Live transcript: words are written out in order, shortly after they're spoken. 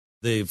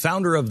The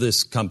founder of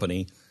this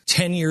company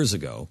 10 years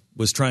ago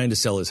was trying to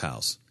sell his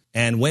house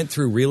and went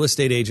through real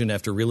estate agent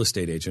after real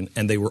estate agent,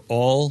 and they were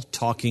all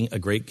talking a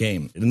great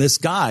game. And this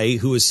guy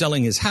who is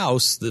selling his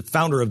house, the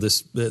founder of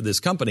this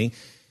company,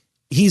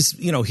 he's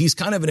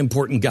kind of an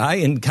important guy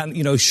and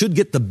should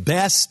get the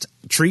best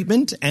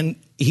treatment. And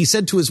he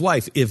said to his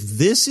wife, if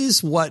this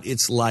is what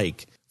it's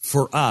like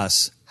for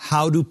us,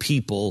 how do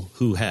people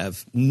who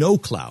have no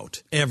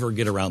clout ever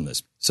get around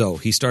this? So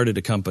he started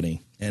a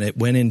company, and it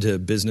went into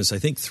business, I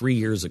think, 3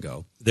 years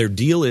ago. Their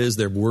deal is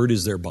their word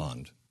is their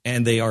bond,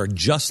 and they are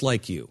just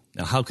like you.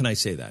 Now, how can I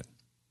say that?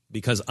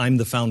 Because I'm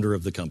the founder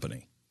of the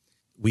company.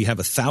 We have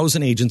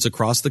 1,000 agents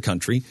across the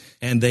country,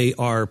 and they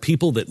are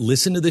people that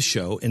listen to this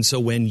show. And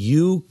so when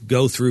you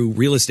go through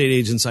Real Estate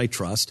Agents I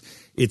Trust,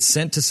 it's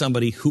sent to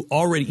somebody who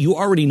you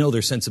already know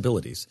their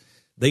sensibilities.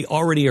 They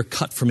already are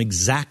cut from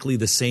exactly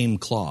the same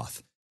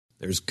cloth.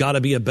 There's got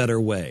to be a better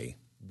way.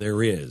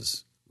 There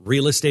is.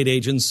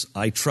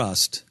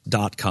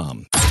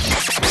 RealestateAgentsITrust.com.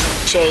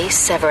 Jay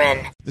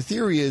Severin. The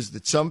theory is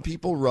that some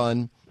people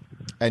run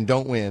and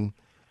don't win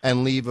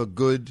and leave a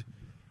good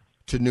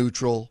to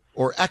neutral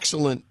or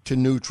excellent to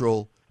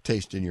neutral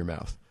taste in your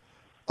mouth.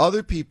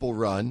 Other people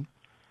run,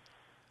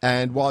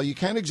 and while you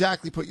can't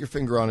exactly put your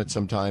finger on it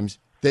sometimes,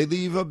 they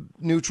leave a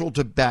neutral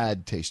to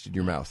bad taste in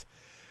your mouth.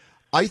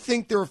 I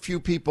think there are a few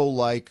people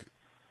like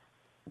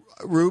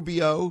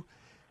Rubio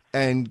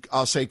and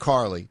I'll say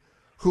Carly,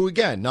 who,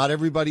 again, not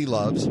everybody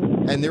loves.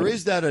 And there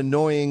is that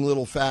annoying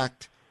little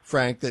fact,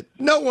 Frank, that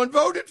no one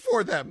voted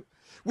for them,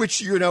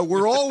 which,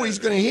 we're always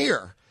going to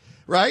hear,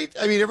 right?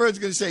 I mean, everyone's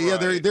going to say, yeah,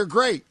 they're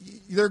great.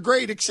 They're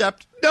great,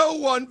 except no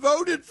one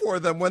voted for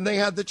them when they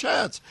had the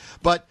chance.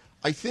 But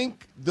I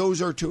think those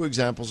are two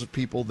examples of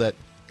people that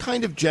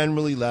kind of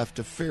generally left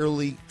a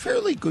fairly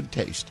good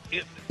taste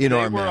in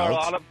our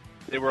mouths.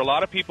 They were a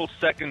lot of people's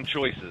second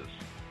choices.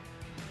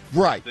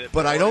 Right,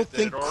 but I don't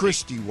think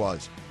Christie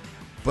was.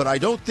 But I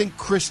don't think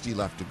Christie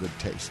left a good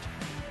taste.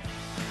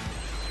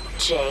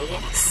 Jay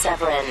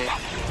Severin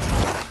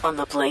on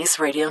the Blaze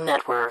Radio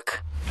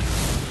Network.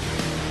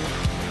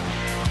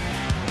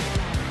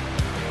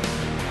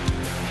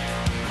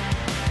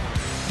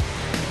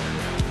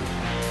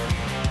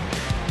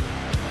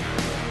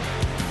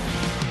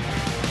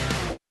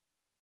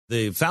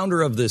 The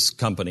founder of this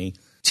company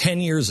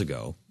 10 years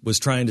ago was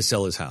trying to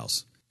sell his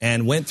house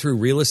and went through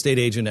real estate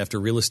agent after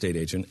real estate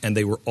agent, and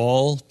they were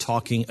all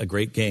talking a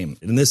great game.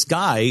 And this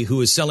guy who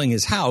is selling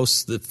his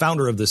house, the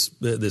founder of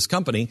this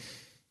company,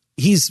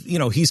 he's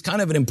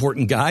kind of an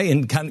important guy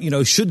and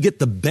should get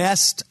the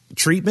best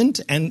treatment.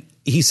 And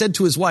he said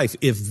to his wife,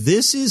 if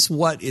this is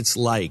what it's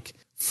like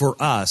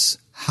for us,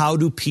 how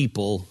do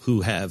people who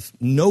have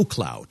no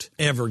clout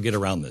ever get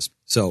around this?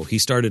 So he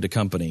started a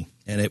company,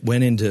 and it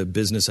went into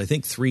business, I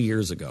think, 3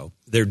 years ago.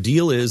 Their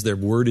deal is their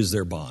word is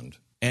their bond.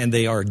 And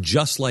they are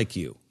just like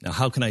you. Now,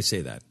 how can I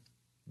say that?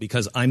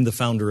 Because I'm the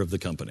founder of the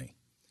company.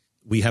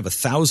 We have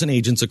 1,000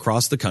 agents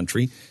across the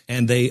country,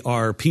 and they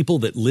are people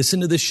that listen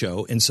to this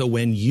show. And so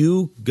when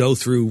you go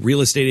through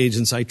Real Estate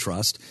Agents I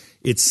Trust,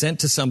 it's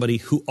sent to somebody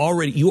who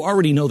you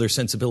already know their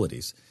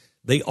sensibilities.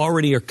 They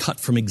already are cut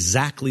from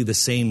exactly the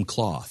same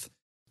cloth.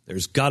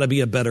 There's got to be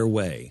a better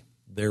way.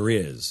 There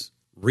is.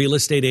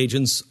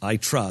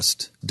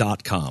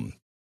 RealestateAgentsITrust.com.